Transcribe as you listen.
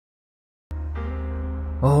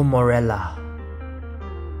Oh Morella,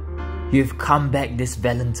 you've come back this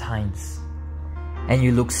Valentines and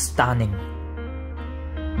you look stunning.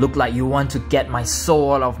 Look like you want to get my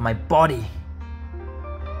soul out of my body.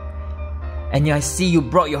 And I see you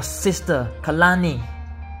brought your sister, Kalani.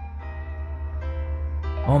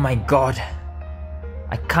 Oh my god,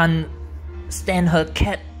 I can't stand her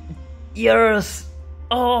cat ears.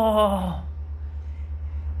 Oh.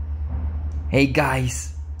 Hey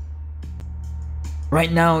guys,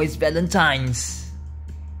 right now it's Valentine's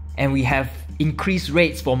and we have increased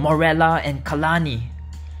rates for Morella and Kalani,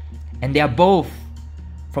 and they are both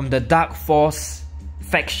from the Darkforce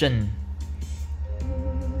faction.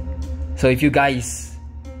 So if you guys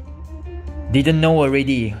didn't know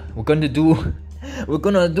already, we're gonna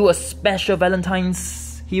do a special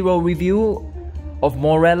Valentine's hero review of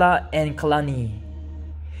Morella and Kalani,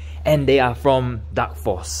 and they are from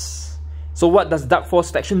Darkforce. So what does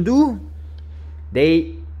Darkforce faction do?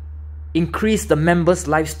 They increase the members'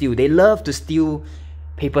 lifesteal. They love to steal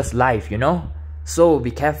people's life, you know. So be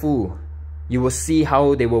careful. You will see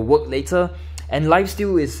how they will work later. And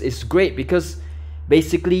lifesteal is great because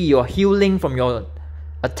basically you're healing from your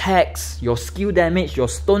attacks, your skill damage, your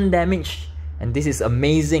stone damage, and this is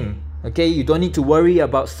amazing. Okay, you don't need to worry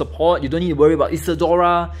about support. You don't need to worry about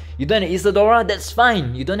Isadora. You don't have Isadora, that's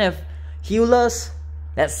fine. You don't have healers,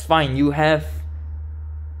 that's fine. You have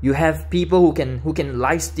people who can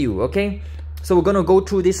lifesteal. Okay, so we're gonna go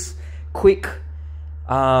through this quick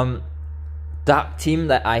dark team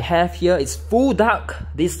that I have here. It's full dark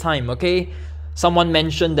this time. Okay, someone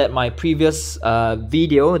mentioned that my previous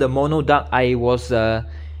video, the mono dark, I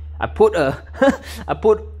put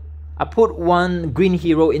I put one green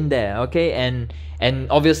hero in there. Okay, and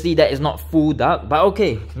obviously that is not full dark, but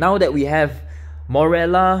okay, now that we have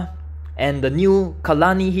Morella and the new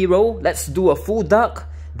Kalani hero, let's do a full dark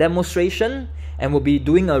demonstration, and we'll be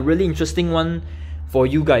doing a really interesting one for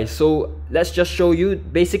you guys. So let's just show you.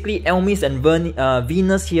 Basically, Elmis and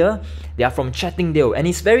Venus here, they are from Chattingdale, and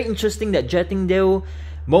it's very interesting that Chattingdale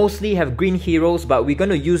mostly have green heroes, but we're going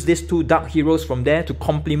to use these two dark heroes from there to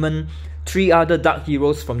complement 3 other dark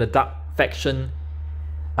heroes from the dark faction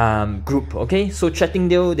group. Okay, so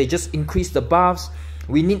Chattingdale, they just increased the buffs.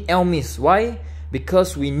 We need Elmis. Why?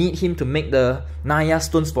 Because we need him to make the Naya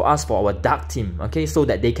stones for us for our dark team. Okay, so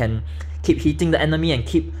that they can keep hitting the enemy and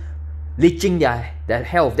keep leeching their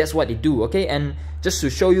health. That's what they do. Okay, and just to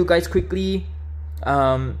show you guys quickly,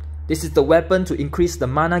 this is the weapon to increase the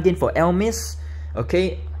mana gain for Elmis.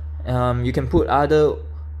 Okay, you can put other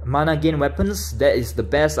mana gain weapons. That is the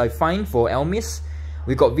best I find for Elmis.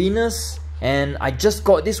 We got Venus, and I just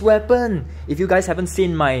got this weapon. If you guys haven't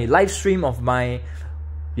seen my live stream of my,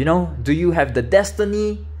 you know, do you have the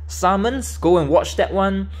Destiny summons? Go and watch that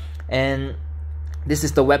one. And this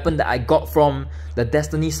is the weapon that I got from the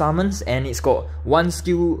Destiny summons, and it's got 1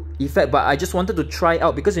 skill effect, but I just wanted to try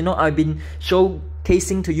out because, you know, I've been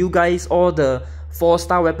showcasing to you guys all the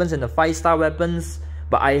 4-star weapons and the 5-star weapons,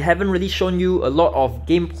 but I haven't really shown you a lot of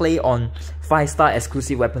gameplay on 5-star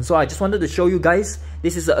exclusive weapons. So I just wanted to show you guys.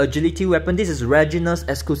 This is an agility weapon. This is Regina's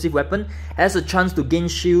exclusive weapon. Has a chance to gain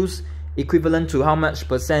shields equivalent to how much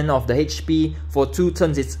percent of the HP for 2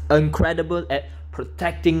 turns. It's incredible at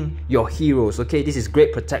protecting your heroes. Okay, this is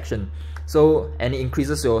great protection. So, and it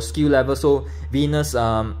increases your skill level, so Venus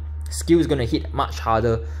skill is gonna hit much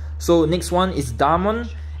harder. So next one is Damon,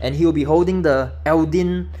 and he will be holding the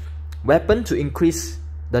Eldin weapon to increase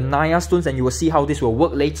the Naya stones, and you will see how this will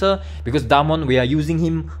work later, because Damon, we are using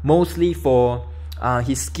him mostly for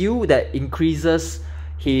his skill that increases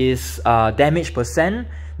his damage percent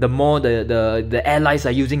the more the allies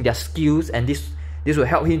are using their skills, and this will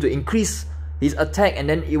help him to increase his attack, and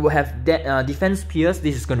then it will have that defense pierce.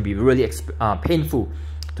 This is going to be really painful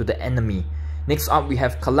to the enemy. Next up we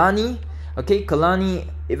have Kalani. Okay, Kalani,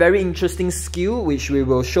 a very interesting skill which we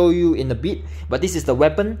will show you in a bit, but this is the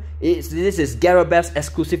weapon. This is Garabeth's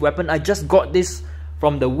exclusive weapon. I just got this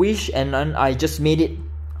from the Wish, and then I just made it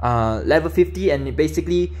level 50, and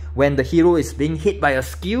basically when the hero is being hit by a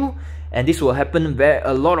skill, and this will happen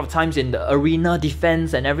a lot of times in the arena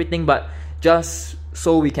defense and everything, but just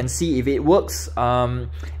so we can see if it works. And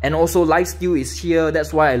also lifesteal is here.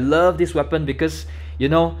 That's why I love this weapon, because, you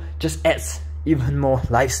know, just adds even more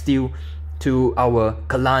lifesteal to our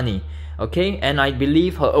Kalani. Okay, and I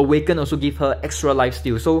believe her Awaken also give her extra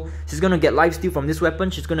lifesteal, so she's gonna get lifesteal from this weapon.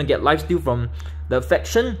 She's gonna get lifesteal from the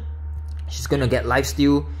faction. She's gonna get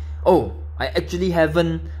lifesteal. Oh, I actually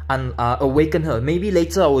haven't awakened her. Maybe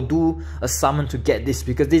later I will do a summon to get this,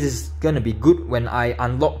 because this is gonna be good when I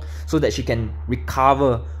unlock, so that she can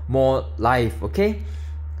recover more life. Okay,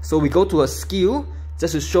 so we go to a skill,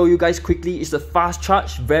 just to show you guys quickly, it's a fast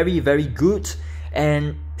charge, very good,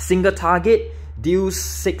 and single target, deals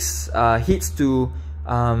 6 hits to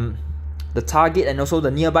the target and also the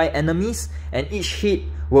nearby enemies, and each hit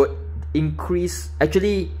will increase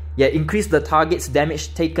the target's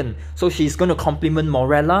damage taken. So she's going to complement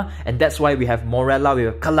Morella, and that's why we have Morella, we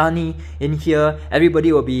have Kalani in here.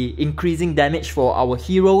 Everybody will be increasing damage for our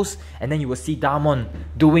heroes, and then you will see Damon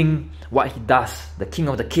doing what he does, the king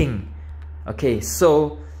of the king. Okay,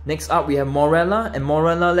 so next up we have Morella, and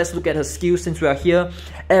Morella, let's look at her skills since we are here.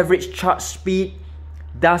 Average charge speed,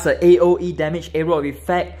 does a AoE damage, arrow of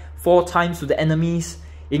effect, 4 times to the enemies,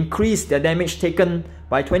 increase their damage taken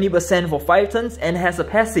by 20% for 5 turns, and has a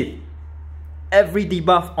passive. Every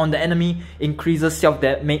debuff on the enemy increases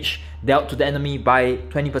self-damage dealt to the enemy by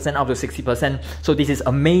 20% up to 60%. So this is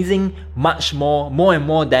amazing, much more and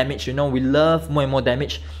more damage. You know, we love more and more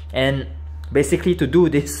damage. And basically to do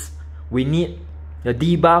this, we need the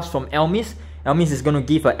debuffs from Elmis. Elmis is going to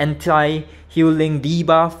give an anti-healing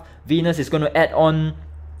debuff. Venus is going to add on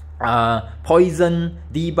poison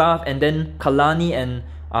debuff, and then Kalani and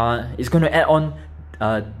is going to add on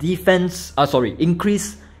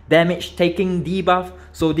increase damage taking debuff.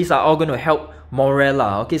 So these are all going to help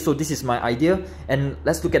Morella. Okay, so this is my idea. And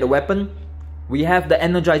let's look at the weapon. We have the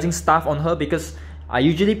energizing staff on her because I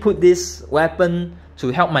usually put this weapon to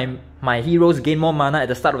help my heroes gain more mana at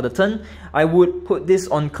the start of the turn. I would put this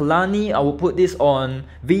on Kalani, I would put this on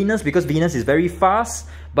Venus because Venus is very fast,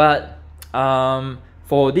 but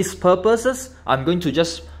for these purposes, I'm going to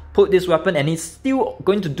just put this weapon, and it's still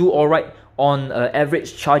going to do alright on an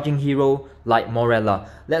average charging hero like Morella.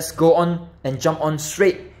 Let's go on and jump on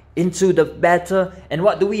straight into the battle. And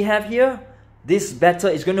what do we have here? This battle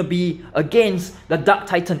is going to be against the Dark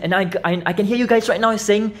Titan. And I can hear you guys right now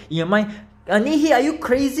saying in your mind, Nihi, are you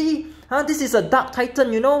crazy? Huh? This is a Dark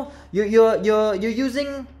Titan, you know? You're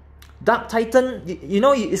using Dark Titan, you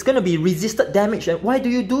know, it's going to be resisted damage. And why do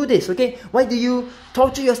you do this, okay? Why do you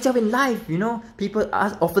torture yourself in life, you know? People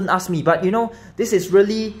often ask me, but you know, this is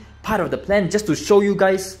really part of the plan, just to show you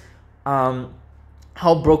guys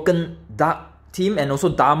how broken Dark Team and also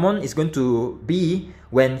Damon is going to be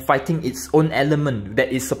when fighting its own element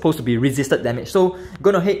that is supposed to be resisted damage. So,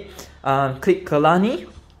 going ahead, click Kalani.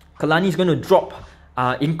 Kalani is going to drop,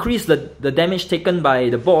 increase the damage taken by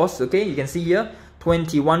the boss, okay? You can see here,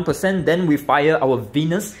 21%. Then we fire our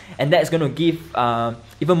Venus, and that is going to give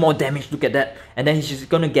even more damage. Look at that. And then he's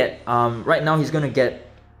going to get right now he's going to get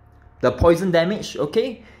the poison damage,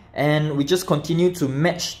 okay? And we just continue to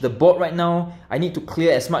match the board right now. I need to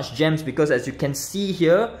clear as much gems because as you can see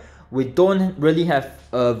here, we don't really have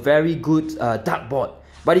a very good dark board,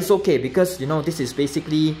 but it's okay because you know, this is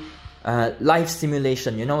basically life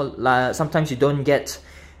simulation. You know, sometimes you don't get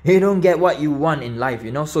what you want in life,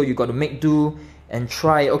 you know, so you got to make do and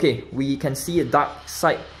try. Okay, we can see a dark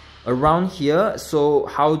side around here. So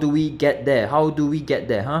how do we get there?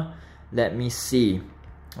 Huh? Let me see.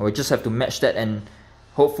 We just have to match that and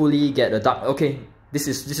hopefully get a dark. Okay, this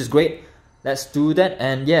is great. Let's do that.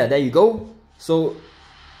 And yeah, there you go. So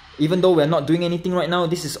even though we're not doing anything right now,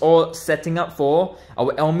 this is all setting up for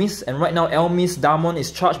our Elmis. And right now Elmis Damon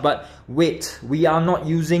is charged, but wait, we're not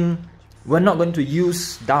going to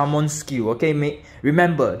use Damon's skill, okay?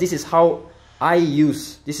 Remember, this is how I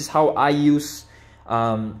use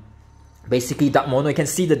basically Dark Mono. You can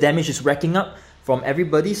see the damage is racking up from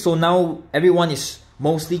everybody. So now everyone is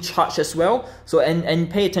mostly charged as well. So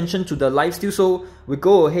and pay attention to the lifesteal. So we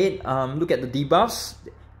go ahead, look at the debuffs.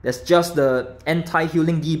 That's just the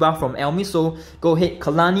anti-healing debuff from Elmi. So go ahead,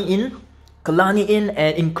 Kalani in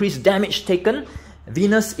and increase damage taken.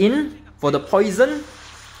 Venus in for the poison.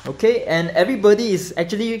 Okay, and everybody is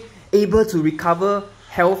actually able to recover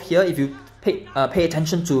health here if you pay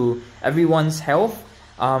attention to everyone's health.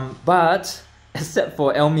 But except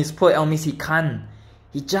for Elmis, poor Elmis,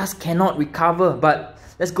 he just cannot recover. But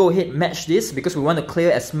let's go ahead and match this because we want to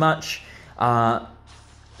clear as much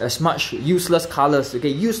useless colors. Okay,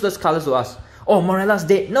 useless colors to us. Oh, Morella's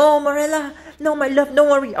dead. No, Morella, no, my love, don't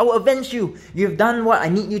worry, I will avenge you. You've done what I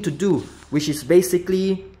need you to do, which is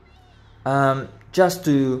basically just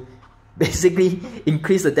to basically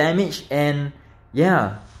increase the damage. And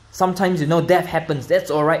yeah, sometimes, you know, death happens.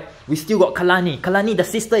 That's alright. We still got Kalani, the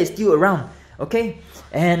sister, is still around. Okay,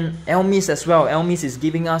 and Elmis as well. Elmis is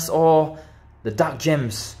giving us all the dark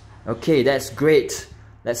gems. Okay, that's great.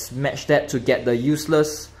 Let's match that to get the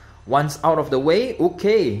useless ones out of the way.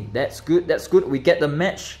 Okay, that's good. We get the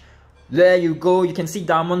match. There you go. You can see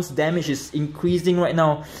Damon's damage is increasing right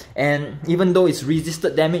now, and even though it's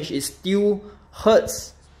resisted damage, it still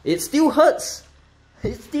hurts. It still hurts.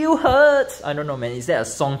 I don't know, man. Is that a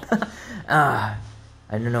song?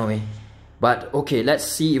 I don't know, But okay, let's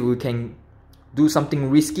see if we can do something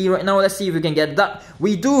risky right now. Let's see if we can get a duck.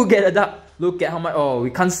 We do get a duck. Look at how much. Oh, we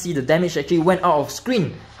can't see the damage actually went out of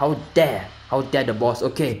screen. How dare the boss.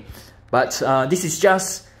 Okay, but this is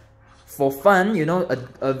just for fun, you know,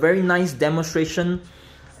 a very nice demonstration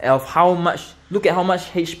of how much. Look at how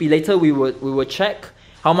much HP. Later we will check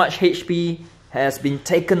how much HP has been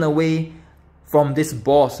taken away from this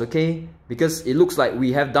boss. Okay, because it looks like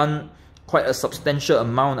we have done quite a substantial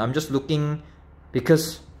amount. I'm just looking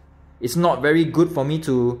because it's not very good for me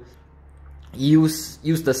to use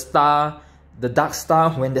the dark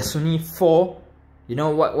star when there's only 4. You know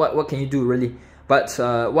what can you do really? But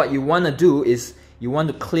what you want to do is you want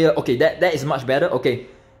to clear. Okay, that is much better. Okay,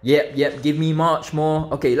 yep, give me much more.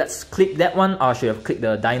 Okay, let's click that one. I should have clicked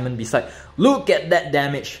the diamond beside. Look at that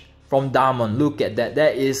damage from Diamond. Look at that.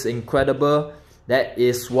 That is incredible. That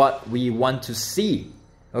is what we want to see.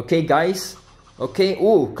 Okay, guys. Okay.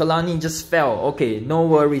 Oh, Kalani just fell. Okay, no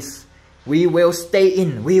worries. We will stay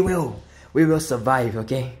in. We will survive.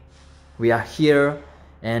 Okay, we are here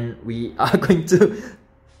and we are going to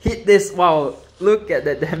hit this. Wow, look at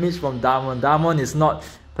that damage from Diamond. Diamond is not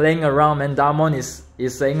playing around, man. Diamond is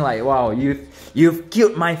saying like, wow, you've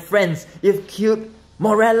killed my friends. You've killed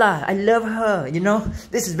Morella. I love her. You know,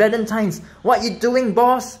 this is Valentines. What you doing,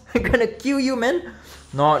 boss? I'm gonna kill you, man.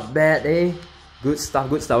 Not bad, Good stuff,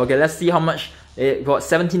 good stuff. Okay, let's see how much. Got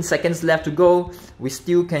 17 seconds left to go. We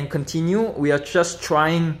still can continue. We are just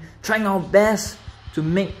trying our best to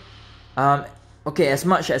make okay, as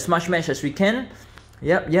much match as we can.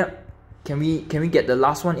 Yep. Can we get the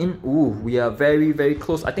last one in? Ooh, we are very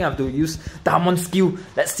close. I think I have to use Diamond skill.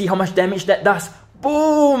 Let's see how much damage that does.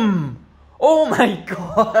 Boom! Oh my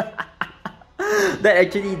god. That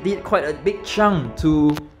actually did quite a big chunk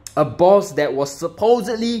to a boss that was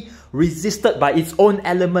supposedly resisted by its own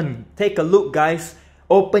element. Take a look, guys.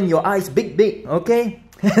 Open your eyes big, okay?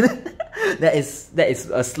 that is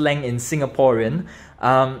a slang in Singaporean.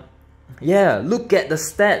 Yeah, look at the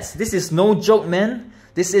stats. This is no joke, man.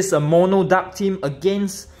 This is a mono dark team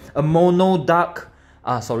against a a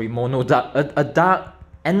dark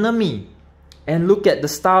enemy. And look at the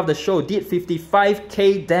star of the show. Did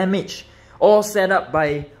 55k damage. All set up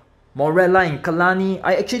by Morella and Kalani.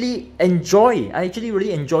 I actually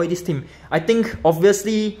really enjoy this team. I think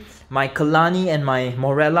obviously my Kalani and my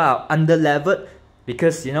Morella are under-leveled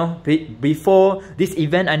because, you know, before this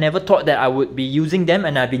event I never thought that I would be using them,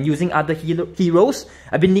 and I've been using other heroes.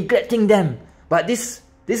 I've been neglecting them. But this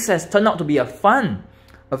has turned out to be a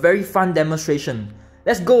very fun demonstration.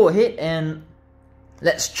 Let's go ahead and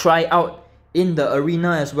let's try out in the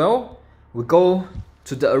arena as well. We go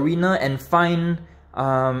to the arena and find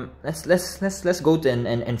let's go to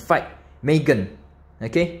and fight Megan.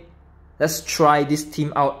 Okay, let's try this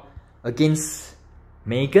team out against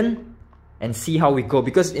Megan and see how we go,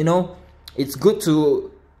 because you know it's good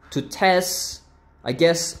to test, I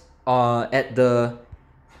guess,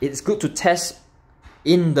 it's good to test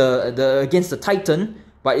in the against the Titan,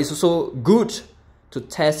 but it's also good to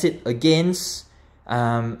test it against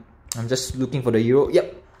I'm just looking for the hero.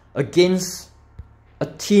 Yep, against a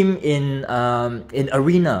team in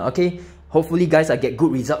arena. Okay, hopefully guys I get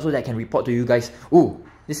good results so that I can report to you guys. Ooh,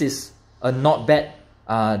 this is a not bad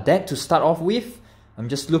deck to start off with. I'm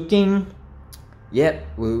just looking. Yep,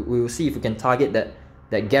 we'll see if we can target that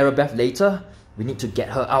Garabeth later. We need to get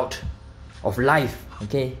her out of life.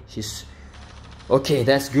 Okay, she's okay.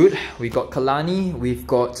 That's good. We got Kalani, we've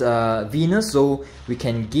got Venus, so we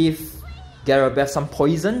can give Garabeth some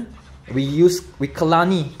poison. We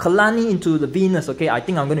Kalani into the Venus. Okay, I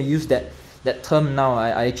think I'm gonna use that term now.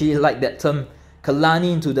 I actually like that term,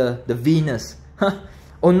 Kalani into the Venus.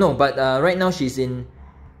 Oh no, but right now she's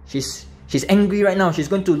angry right now. She's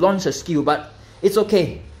going to launch a skill, but it's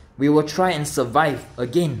okay. We will try and survive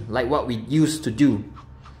again, like what we used to do.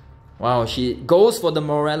 Wow, she goes for the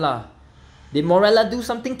Morella. Did Morella do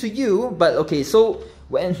something to you? But okay, so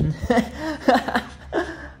when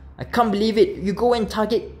I can't believe it. You go and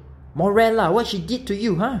target Morella. What she did to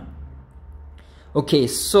you, huh? Okay,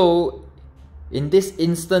 so in this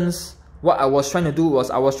instance, what I was trying to do was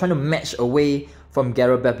I was trying to match away from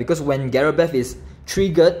Garabeth, because when Garabeth is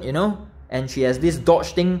triggered, you know, and she has this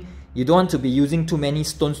dodge thing, you don't want to be using too many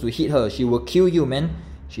stones to hit her. She will kill you, man.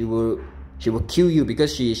 She will kill you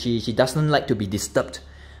because she doesn't like to be disturbed.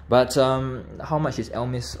 But how much is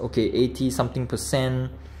Elmis? Okay, 80 something %.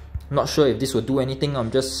 Not sure if this will do anything.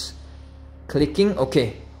 I'm just clicking.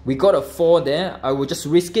 Okay, we got a 4 there. I will just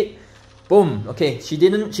risk it. Boom. Okay, she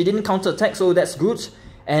didn't counter attack, so that's good.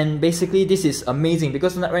 And basically this is amazing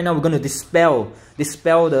because right now we're going to dispel the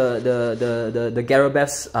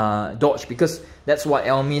Garabeth's dodge, because That's what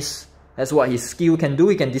Elmis, that's what his skill can do.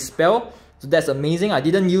 He can dispel. So that's amazing. I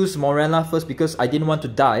didn't use Morella first because I didn't want to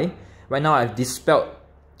die. Right now I've dispelled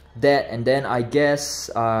that, and then I guess,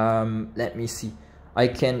 let me see. I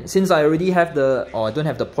can, since I already have the, I don't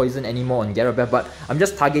have the poison anymore on Garabeth, but I'm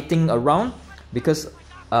just targeting around because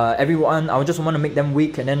everyone, I just want to make them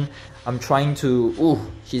weak, and then I'm trying to,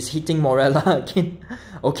 she's hitting Morella again.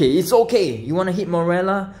 Okay, it's okay. You want to hit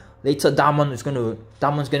Morella? Later Damon's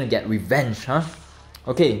gonna get revenge, huh?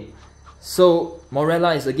 Okay, so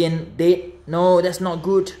Morella is again dead. No, that's not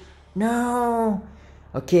good. No.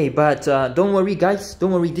 Okay, but don't worry guys,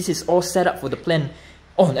 don't worry. This is all set up for the plan.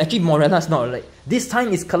 Oh, actually Morella's not, like, this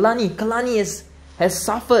time it's Kalani. Kalani has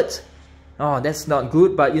suffered. Oh, that's not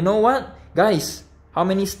good, but you know what? Guys, how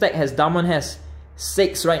many stack has Damon has?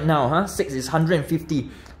 6 right now, huh? 6 is 150.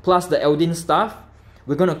 Plus the Eldin staff.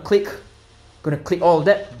 We're gonna click all of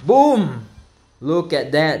that. Boom! Look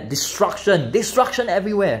at that. Destruction. Destruction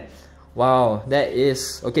everywhere. Wow, that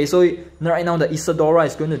is... Okay, so right now the Isadora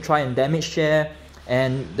is going to try and damage share.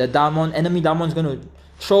 And the enemy Damon is going to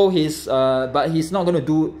throw his... but he's not going to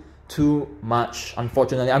do too much,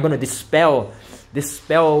 unfortunately. I'm going to dispel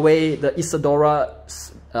away the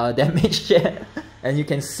Isadora's damage share. And you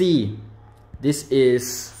can see, this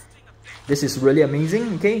is really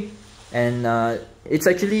amazing, okay? And it's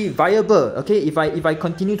actually viable, okay? If I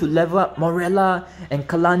continue to level up Morella and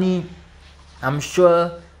Kalani, I'm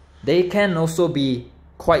sure they can also be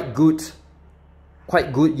quite good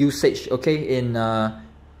usage, okay? In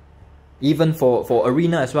even for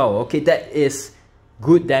arena as well, okay? That is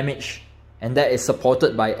good damage, and that is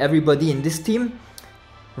supported by everybody in this team.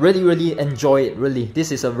 Really enjoy it, really.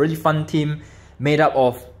 This is a really fun team made up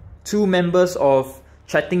of 2 members of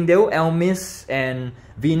Chattingdale, Elmis and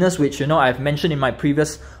Venus, which, you know, I've mentioned in my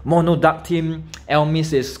previous Mono Dark team.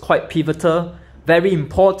 Elmis is quite pivotal, very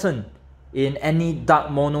important in any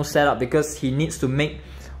Dark Mono setup because he needs to make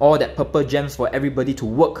all that purple gems for everybody to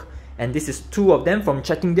work. And this is 2 of them from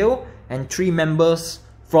Chattingdale and 3 members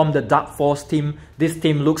from the Darkforce team. This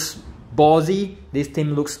team looks ballsy. This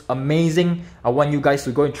team looks amazing. I want you guys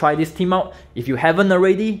to go and try this team out. If you haven't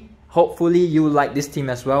already, hopefully you like this team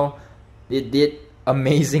as well. It did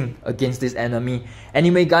amazing against this enemy.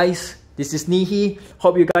 Anyway guys, this is Nihi.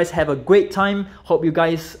 Hope you guys have a great time. Hope you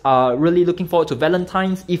guys are really looking forward to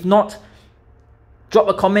Valentines. If not, drop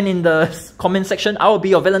a comment in the comment section. I will be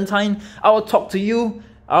your Valentine. I will talk to you.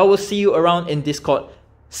 I will see you around in Discord.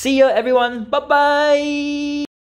 See ya everyone. Bye bye.